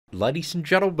Ladies and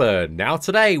gentlemen, now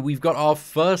today we've got our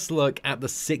first look at the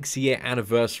 6-year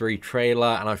anniversary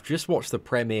trailer, and I've just watched the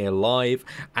premiere live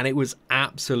and it was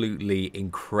absolutely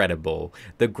incredible.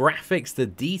 The graphics, the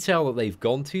detail that they've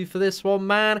gone to for this one,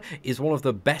 man, is one of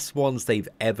the best ones they've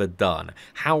ever done.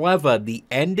 However, the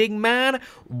ending, man,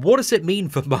 what does it mean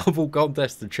for Marvel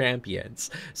Contest of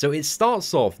Champions? So it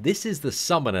starts off, this is the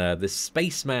summoner, the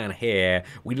spaceman here.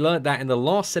 We learned that in the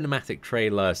last cinematic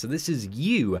trailer, so this is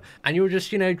you, and you're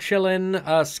just, you know, chilling,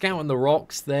 scouting the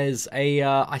rocks. There's a,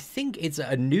 I think it's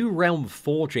a new realm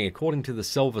forging according to the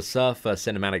Silver Surfer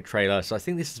cinematic trailer, so I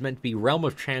think this is meant to be Realm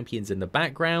of Champions in the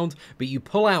background, but you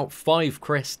pull out 5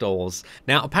 crystals.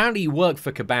 Now, apparently you work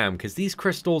for KABAM, because these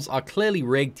crystals are clearly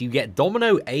rigged. You get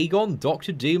Domino, Aegon,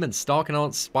 Doctor Doom, and Stark and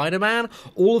Aunt Spider-Man.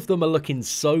 All of them are looking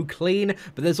so clean,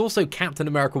 but there's also Captain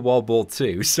America World War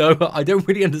II, so I don't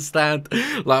really understand,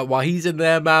 like, why he's in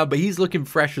there, man, but he's looking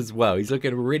fresh as well. He's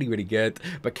looking really, really good,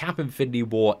 but Cap Infinity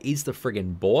War is the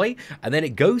friggin' boy, and then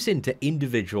it goes into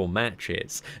individual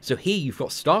matches. So here you've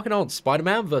got Stark and Aunt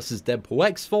Spider-Man versus Deadpool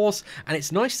X-Force, and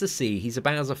it's nice to see he's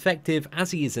about as effective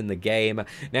as he is in the game.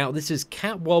 Now, this is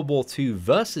Cap World War II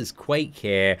versus Quake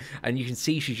here, and you can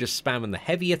see she's just spamming the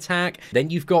heavy attack. Then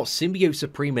you've got Symbiote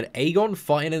Supreme and Aegon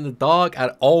fighting in the dark,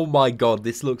 and oh my god,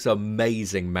 this looks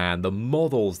amazing, man. The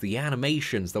models, the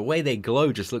animations, the way they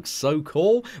glow just looks so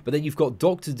cool. But then you've got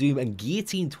Doctor Doom and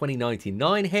Guillotine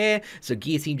 2099 here, so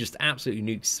Guillotine just absolutely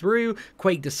nukes through.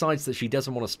 Quake decides that she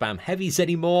doesn't want to spam heavies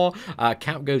anymore.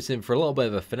 Cap goes in for a little bit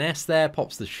of a finesse there,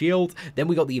 pops the shield. Then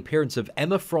we got the appearance of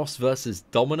Emma Frost versus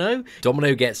Domino.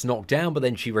 Domino gets knocked down, but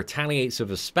then she retaliates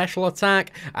with a special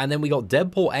attack. And then we got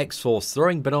Deadpool X-Force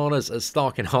throwing bananas at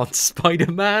Stark and Aunt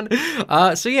Spider-Man.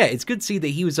 So yeah, it's good to see that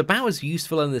he was about as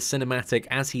useful in the cinematic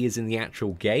as he is in the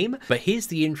actual game. But here's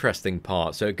the interesting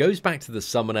part. So it goes back to the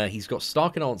summoner. He's got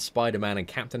Stark and Aunt Spider-Man and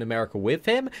Captain America with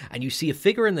him, and you see a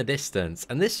figure in the distance,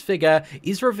 and this figure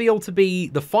is revealed to be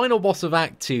the final boss of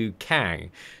Act 2,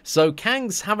 Kang. So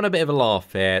Kang's having a bit of a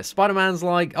laugh here. Spider-Man's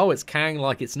like, oh, it's Kang,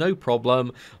 like, it's no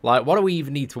problem. Like, why do we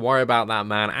even need to worry about that,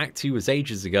 man? Act 2 was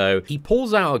ages ago. He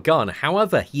pulls out a gun,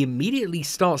 however, he immediately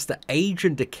starts to age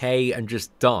and decay and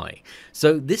just die.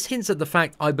 So this hints at the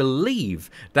fact, I believe,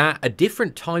 that a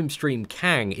different time stream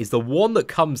Kang is the one that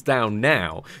comes down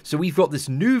now. So we've got this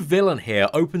new villain here,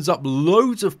 opens up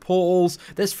loads of portals.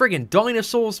 There's friggin'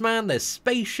 dinosaurs, man. There's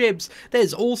spaceships.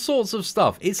 There's all sorts of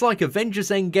stuff. It's like Avengers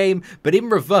Endgame, but in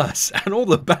reverse, and all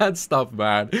the bad stuff,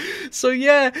 man. So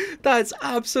yeah, that's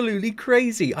absolutely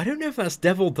crazy. I don't know if that's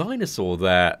Devil Dinosaur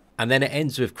there. And then it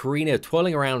ends with Karina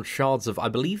twirling around shards of, I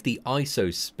believe, the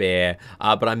ISO spear,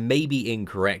 but I may be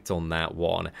incorrect on that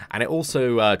one. And it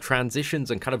also transitions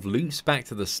and kind of loops back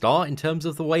to the start in terms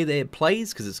of the way that it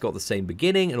plays, because it's got the same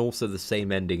beginning and also the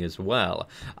same ending as well.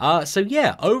 So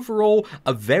yeah, overall,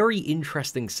 a very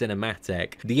interesting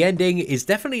cinematic. The ending is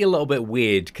definitely a little bit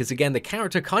weird, because again, the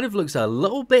character kind of looks a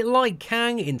little bit like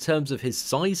Kang in terms of his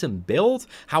size and build.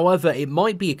 However, it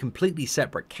might be a completely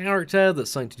separate character that's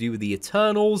something to do with the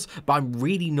Eternals, but I'm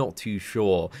really not too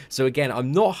sure. So again,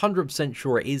 I'm not 100%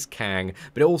 sure it is Kang,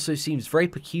 but it also seems very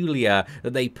peculiar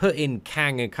that they put in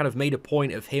Kang and kind of made a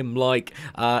point of him like,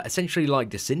 essentially like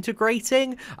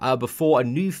disintegrating before a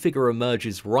new figure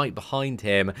emerges right behind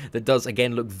him that does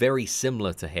again look very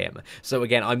similar to him. So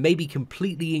again, I may be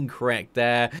completely incorrect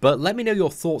there, but let me know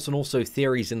your thoughts and also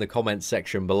theories in the comments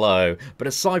section below. But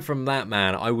aside from that,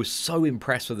 man, I was so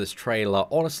impressed with this trailer.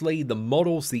 Honestly, the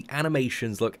models, the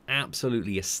animations look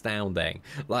absolutely astounding.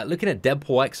 Like, looking at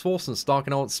Deadpool X-Force and Stark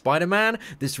and Aunt Spider-Man,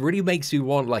 this really makes you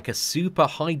want like a super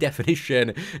high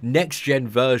definition next gen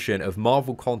version of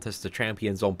Marvel Contest of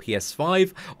Champions on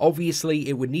PS5. Obviously,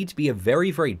 it would need to be a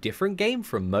very, very different game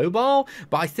from mobile,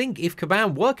 but I think if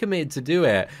KABAM were committed to do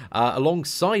it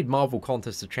alongside Marvel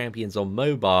Contest of Champions on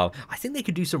mobile, I think they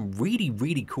could do some really,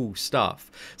 really cool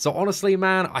stuff. So honestly,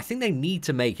 man, I think they need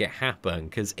to make it happen,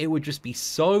 because it would just be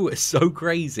so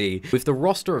crazy. With the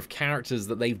roster of characters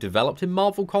that they've developed in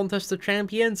Marvel Contest of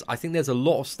Champions, I think there's a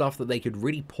lot of stuff that they could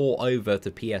really port over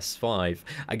to PS5.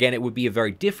 Again, it would be a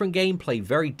very different game, play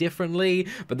very differently,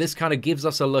 but this kind of gives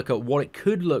us a look at what it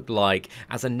could look like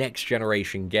as a next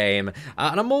generation game,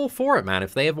 and I'm all for it, man.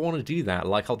 If they ever want to do that,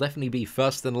 like, I'll definitely be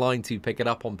first in line to pick it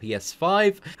up on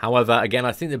PS5. However, again,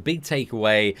 I think the big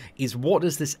takeaway is, what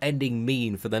does this ending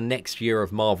mean for the next year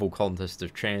of Marvel Contest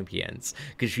of Champions?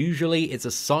 Because usually it's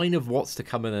a sign of what's to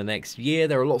come in the next year.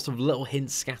 There are lots of little hints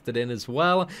elements scattered in as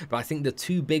well, but I think the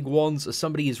two big ones are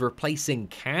somebody is replacing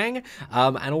Kang,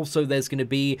 and also there's going to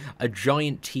be a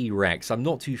giant T-Rex. I'm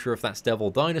not too sure if that's Devil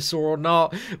Dinosaur or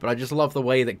not, but I just love the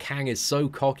way that Kang is so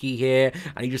cocky here,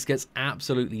 and he just gets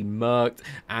absolutely murked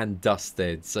and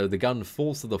dusted. So the gun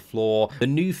falls to the floor, the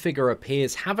new figure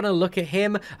appears. Having a look at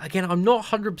him, again, I'm not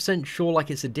 100% sure,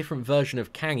 like it's a different version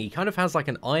of Kang. He kind of has like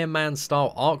an Iron Man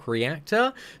style arc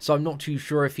reactor, so I'm not too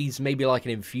sure if he's maybe like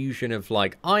an infusion of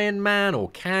like Iron Man or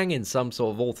Kang in some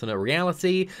sort of alternate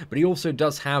reality, but he also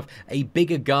does have a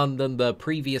bigger gun than the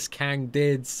previous Kang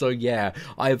did. So yeah,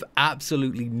 I have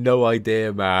absolutely no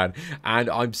idea, man, and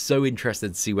I'm so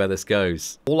interested to see where this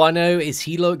goes. All I know is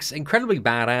he looks incredibly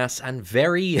badass and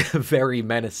very, very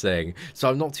menacing, so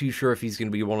I'm not too sure if he's going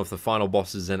to be one of the final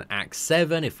bosses in Act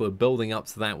 7, if we're building up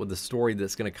to that with the story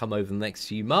that's going to come over the next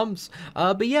few months,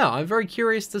 but yeah, I'm very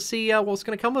curious to see what's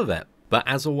going to come of it. But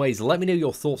as always, let me know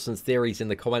your thoughts and theories in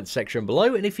the comments section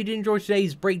below, and if you did enjoy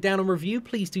today's breakdown and review,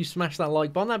 please do smash that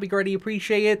like button, that'd be greatly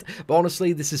appreciated. But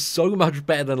honestly, this is so much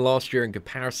better than last year in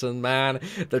comparison, man.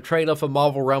 The trailer for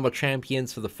Marvel Realm of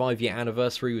Champions for the 5-year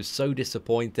anniversary was so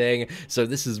disappointing, so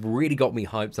this has really got me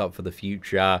hyped up for the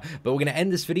future. But we're going to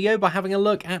end this video by having a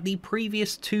look at the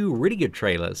previous two really good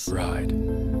trailers. Ride.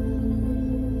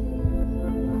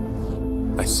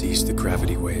 I seize the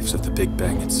gravity waves of the Big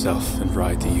Bang itself and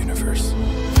ride the universe.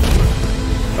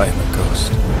 I am a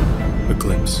ghost, a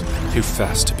glimpse, too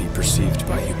fast to be perceived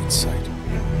by human sight.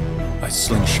 I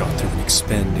slingshot through an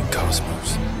expanding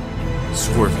cosmos,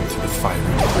 swerving through the fiery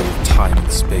debris of time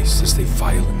and space as they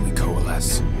violently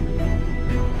coalesce.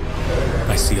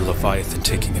 I see a Leviathan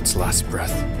taking its last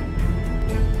breath,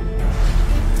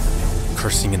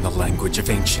 cursing in the language of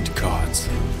ancient gods.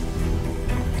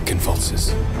 It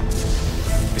convulses,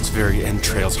 its very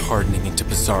entrails hardening into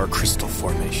bizarre crystal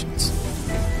formations.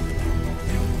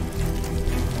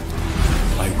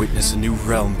 I witness a new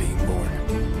realm being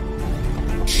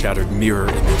born. Shattered mirror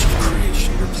image of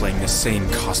creation replaying the same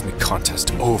cosmic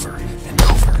contest over and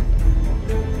over.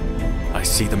 I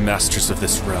see the masters of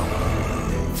this realm,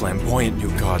 flamboyant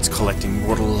new gods collecting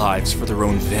mortal lives for their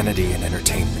own vanity and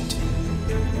entertainment.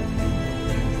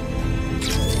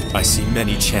 I see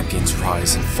many champions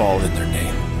rise and fall in their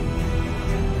name.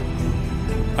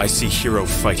 I see hero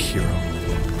fight hero,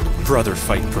 brother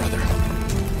fight brother,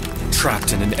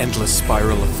 trapped in an endless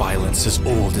spiral of violence as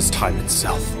old as time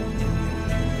itself.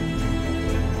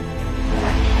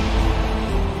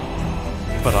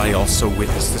 But I also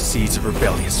witness the seeds of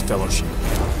rebellious fellowship.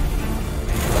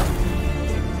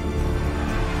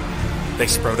 They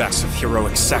sprout acts of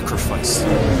heroic sacrifice,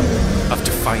 of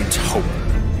defiant hope.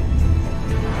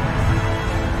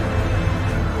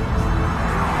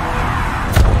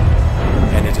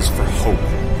 Hope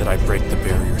that I break the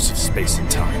barriers of space and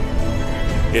time.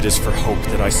 It is for hope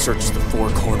that I search the four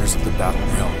corners of the battle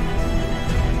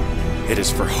realm. It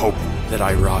is for hope that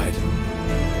I ride.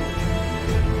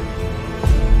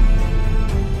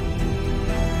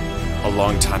 A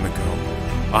long time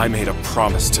ago, I made a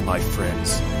promise to my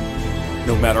friends.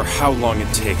 No matter how long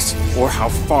it takes or how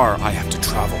far I have to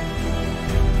travel,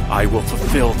 I will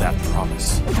fulfill that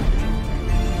promise.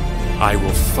 I will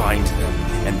find them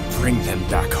and bring them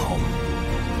back home.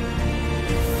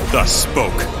 Thus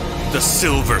spoke the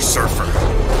Silver Surfer.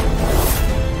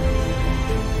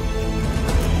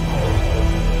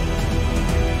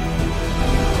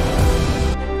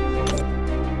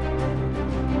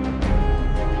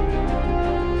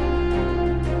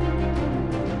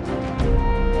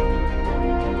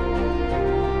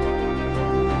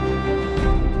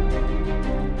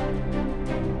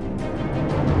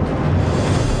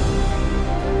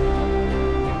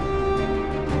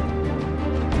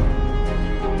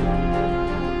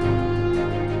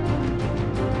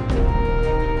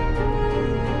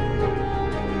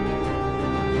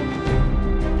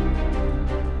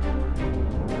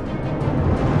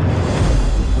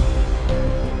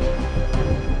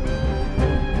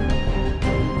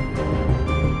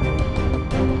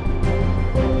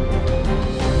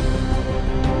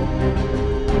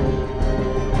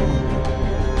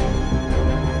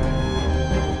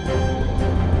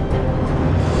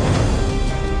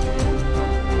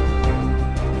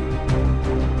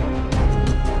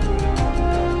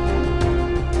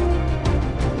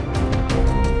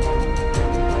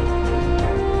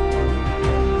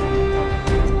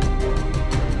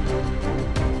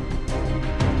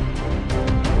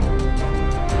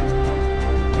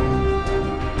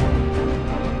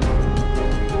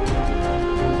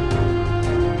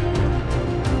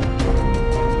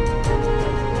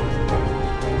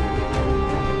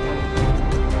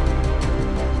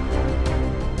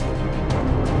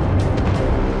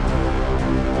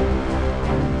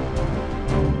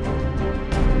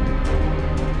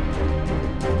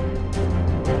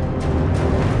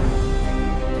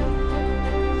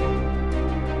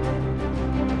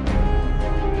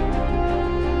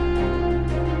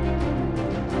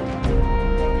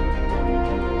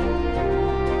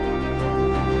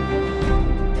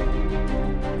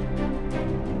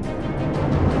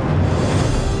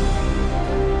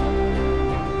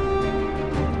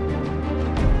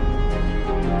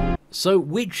 So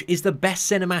which is the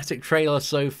best cinematic trailer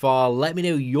so far? Let me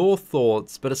know your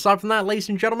thoughts. But aside from that, ladies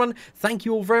and gentlemen, thank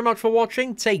you all very much for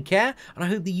watching. Take care, and I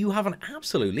hope that you have an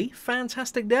absolutely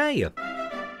fantastic day.